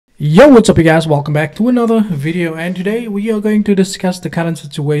Yo, what's up you guys, welcome back to another video, and today we are going to discuss the current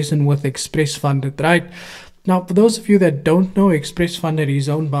situation with Express Funded. Right now, for those of you that don't know, Express Funded is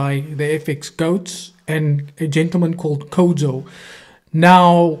owned by the FX goats and a gentleman called Kojo.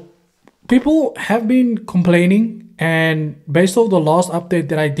 Now, people have been complaining, and based on the last update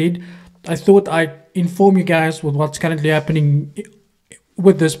that I did, I thought I'd inform you guys with what's currently happening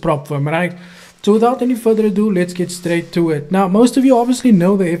with this prop firm, right? So without any further ado, let's get straight to it. Now, most of you obviously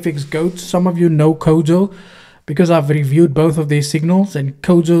know the FX goats. Some of you know Kojo because I've reviewed both of their signals, and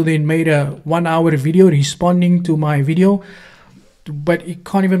Kojo then made a 1-hour video responding to my video, but he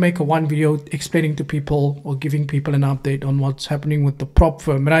can't even make a one video explaining to people or giving people an update on what's happening with the prop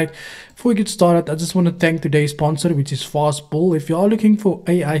firm, right? Before we get started, I just want to thank today's sponsor, which is Fastball. If you are looking for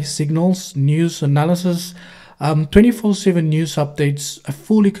AI signals, news analysis, 24/7 news updates, a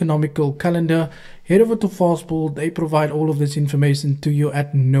full economical calendar, head over to Fastball. They provide all of this information to you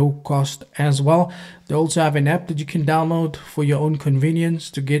at no cost as well. They also have an app that you can download for your own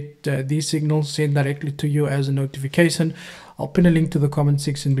convenience to get these signals sent directly to you as a notification. I'll pin a link to the comment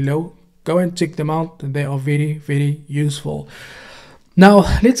section below. Go and check them out. They are very, very useful. Now,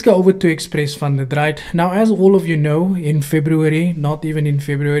 let's go over to Express Funded, right? Now, as all of you know, in February, not even in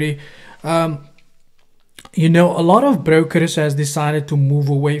February, you know, a lot of brokers has decided to move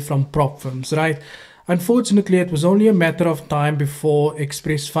away from prop firms, right? Unfortunately, it was only a matter of time before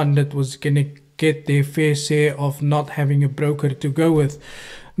Express Funded was going to get their fair share of not having a broker to go with.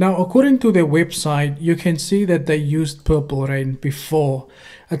 Now, according to their website, you can see that they used Purple Rain before.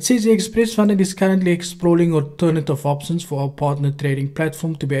 It says the Express Funded is currently exploring alternative options for our partner trading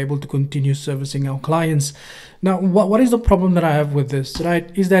platform to be able to continue servicing our clients. Now, what is the problem that I have with this,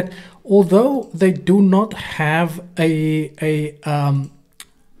 right? Is that although they do not have a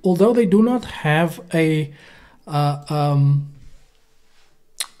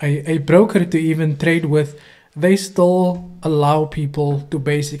broker to even trade with, they still allow people to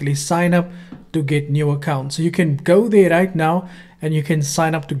basically sign up to get new accounts. So you can go there right now and you can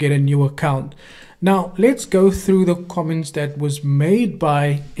sign up to get a new account. Now, let's go through the comments that was made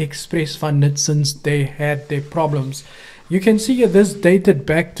by Express Funded since they had their problems. You can see this dated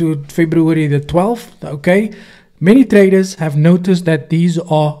back to February the 12th, okay? Many traders have noticed that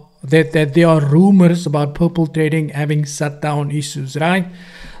that there are rumors about Purple Trading having shutdown issues, right?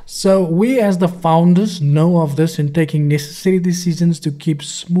 So we as the founders know of this and taking necessary decisions to keep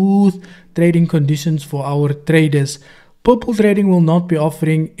smooth trading conditions for our traders. Purple Trading will not be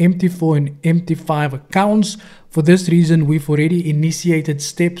offering MT4 and MT5 accounts. For this reason, we've already initiated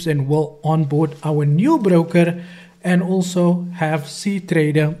steps and will onboard our new broker and also have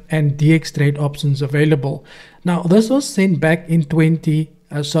C-Trader and DX-Trade options available. Now, this was sent back in February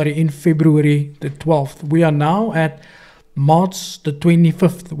the 12th. We are now at March the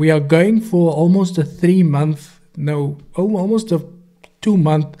 25th. We are going for almost a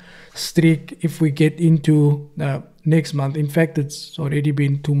 2-month streak if we get into next month. In fact, it's already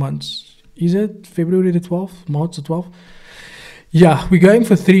been 2 months. Is it February the 12th? March the 12th? Yeah, we're going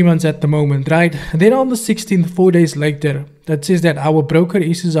for 3 months at the moment, right? Then on the 16th, 4 days later, that says that our broker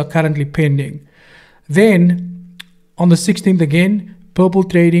issues are currently pending. Then on the 16th again, Purple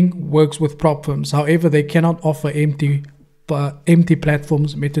Trading works with prop firms. However, they cannot offer empty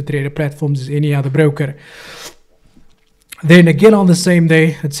platforms, MetaTrader platforms as any other broker. Then again on the same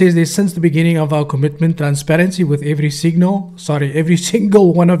day, it says that since the beginning of our commitment, transparency with every single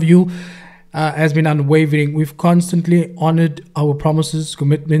one of you has been unwavering. We've constantly honored our promises,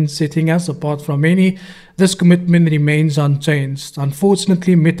 commitments, setting us apart from many. This commitment remains unchanged.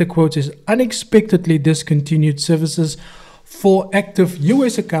 Unfortunately, MetaQuote has unexpectedly discontinued services for active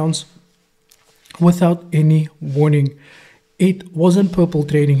US accounts without any warning. It wasn't Purple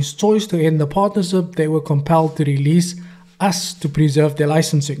Trading's choice to end the partnership. They were compelled to release us to preserve their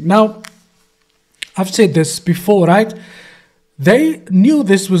licensing. Now, I've said this before, right? They knew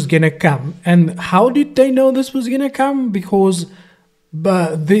this was going to come. And how did they know this was going to come? Because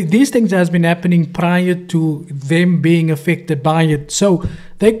these things has been happening prior to them being affected by it. So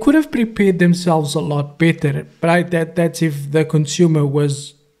they could have prepared themselves a lot better, right? That's if the consumer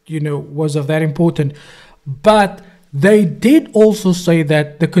was of that important. But they did also say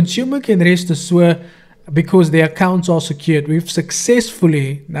that the consumer can rest assured because their accounts are secured. We've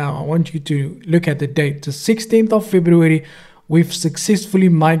successfully, now I want you to look at the date, the 16th of February, we've successfully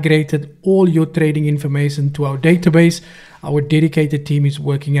migrated all your trading information to our database. Our dedicated team is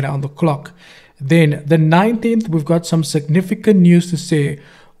working around the clock. Then the 19th, we've got some significant news to say.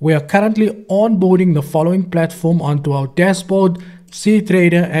 We are currently onboarding the following platform onto our dashboard: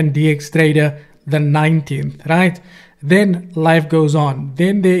 C-Trader and DX-Trader, the 19th, right? Then life goes on.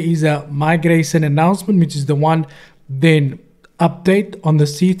 Then there is a migration announcement, which is the one. Then update on the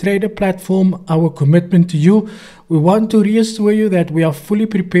CTrader platform, our commitment to you. We want to reassure you that we are fully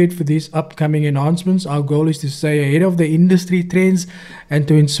prepared for these upcoming enhancements. Our goal is to stay ahead of the industry trends and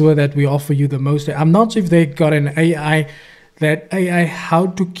to ensure that we offer you the most. I'm not sure if they got an AI, how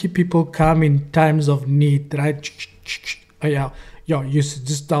to keep people calm in times of need, right? Yeah, you should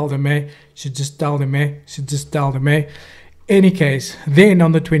just tell them, Any case, then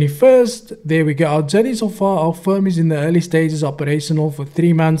on the 21st, there we go. Our journey so far, our firm is in the early stages, operational for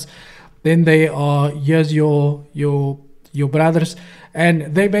 3 months. Then they are, here's your brothers,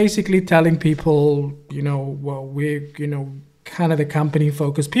 and they're basically telling people, we're, kind of the company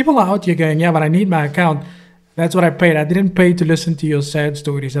focus. People are out here going, yeah, but I need my account. That's what I paid. I didn't pay to listen to your sad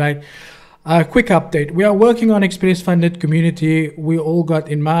stories, right? Quick update. We are working on Express Funded community. We all got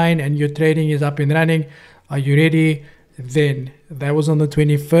in mind, and your trading is up and running. Are you ready? Then that was on the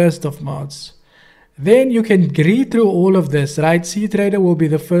 21st of March. Then you can read through all of this, right? CTrader will be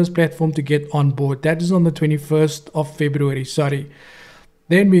the first platform to get on board. That is on the 21st of February, sorry.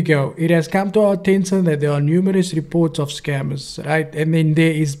 Then we go. It has come to our attention that there are numerous reports of scammers, right? And then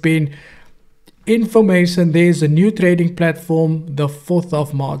there has been information. There's a new trading platform, the 4th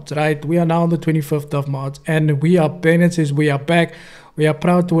of March, right? We are now on the 25th of March, and we are, Bennett says we are back. We are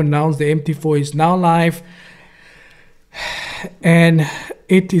proud to announce the MT4 is now live. And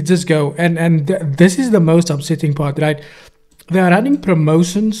it just go, and this is the most upsetting part, right? They are running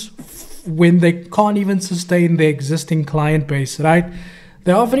promotions when they can't even sustain their existing client base, right?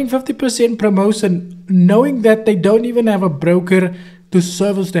 They're offering 50% promotion knowing that they don't even have a broker to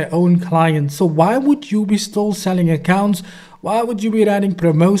service their own clients. So why would you be still selling accounts? Why would you be running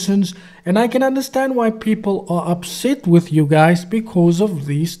promotions? And I can understand why people are upset with you guys because of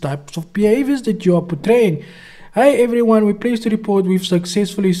these types of behaviors that you are portraying. Hey everyone, we're pleased to report we've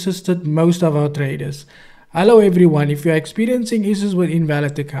successfully assisted most of our traders. Hello everyone, if you're experiencing issues with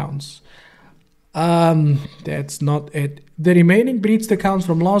invalid accounts, that's not it. The remaining breached accounts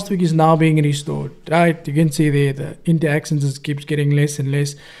from last week is now being restored, right? You can see there the interactions just keeps getting less and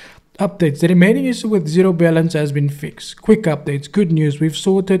less. Updates, the remaining issue with zero balance has been fixed. Quick updates, good news, we've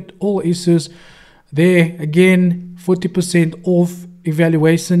sorted all issues. There again, 40% off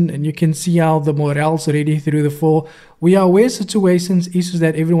evaluation, and you can see how the morale's already through the floor. We are aware situations, issues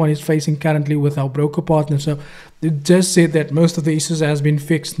that everyone is facing currently with our broker partner. So it just said that most of the issues has been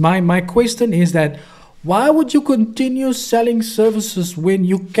fixed. My question is that why would you continue selling services when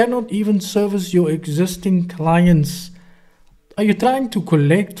you cannot even service your existing clients? Are you trying to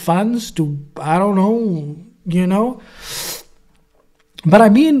collect funds to, I don't know, But I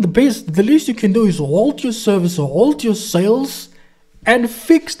mean, the least you can do is halt your service or halt your sales and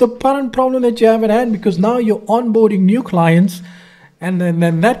fix the current problem that you have at hand, because now you're onboarding new clients, and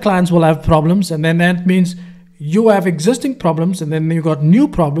then that clients will have problems, and then that means you have existing problems, and then you got new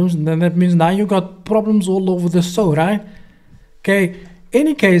problems, and then that means now you got problems all over the show, right? Okay,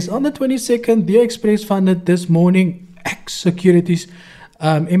 any case, on the 22nd, the Express funded this morning, X Securities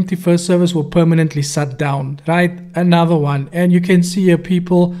empty first service will permanently shut down, right? Another one, and you can see here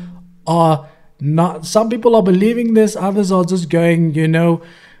people are not, some people are believing this, others are just going,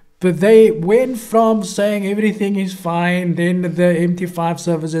 but they went from saying everything is fine, then the MT5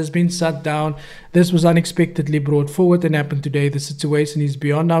 service has been shut down. This was unexpectedly brought forward and happened today. The situation is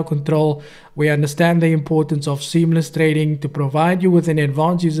beyond our control. We understand the importance of seamless trading. To provide you with an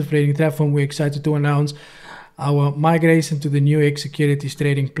advanced user trading platform, we're excited to announce our migration to the new X Securities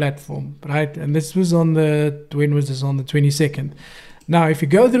trading platform, right? And this was on the, when was this? On the 22nd. Now, if you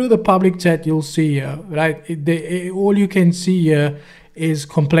go through the public chat, you'll see here, right? All you can see here is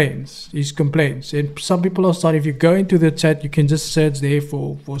complaints. And some people are starting, if you go into the chat, you can just search there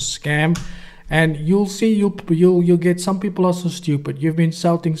for scam, and you'll see, you'll get, some people are so stupid. You've been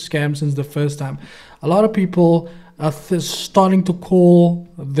shouting scam since the first time. A lot of people are starting to call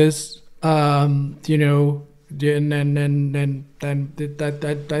this, and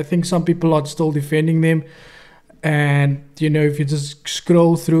I think some people are still defending them. And if you just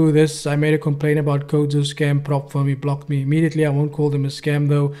scroll through this, I made a complaint about Kojo scam prop firm. He blocked me immediately. I won't call them a scam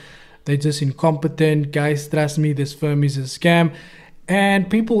though. They're just incompetent. Guys, trust me, this firm is a scam. And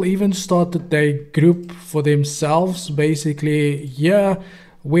people even started a group for themselves, basically here,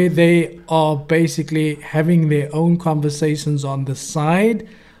 where they are basically having their own conversations on the side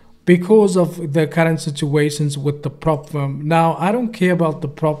because of the current situations with the prop firm. Now, I don't care about the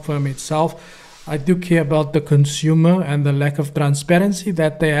prop firm itself. I do care about the consumer and the lack of transparency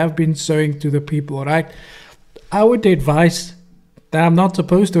that they have been showing to the people, right? I would advise that, I'm not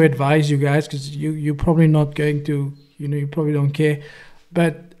supposed to advise you guys because you're probably not going to, you probably don't care.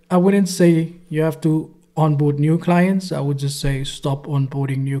 But I wouldn't say you have to onboard new clients. I would just say stop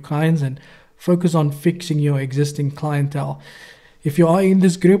onboarding new clients and focus on fixing your existing clientele. If you are in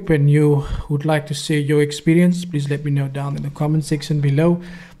this group and you would like to share your experience, please let me know down in the comment section below.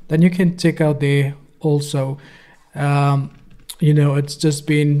 Then you can check out there also. It's just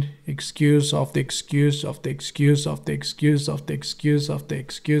been excuse of the excuse of the excuse of the excuse of the excuse of the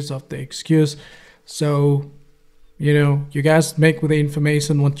excuse of the excuse. So, you guys make with the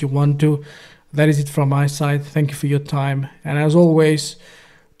information what you want to. That is it from my side. Thank you for your time. And as always,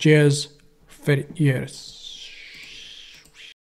 cheers for years.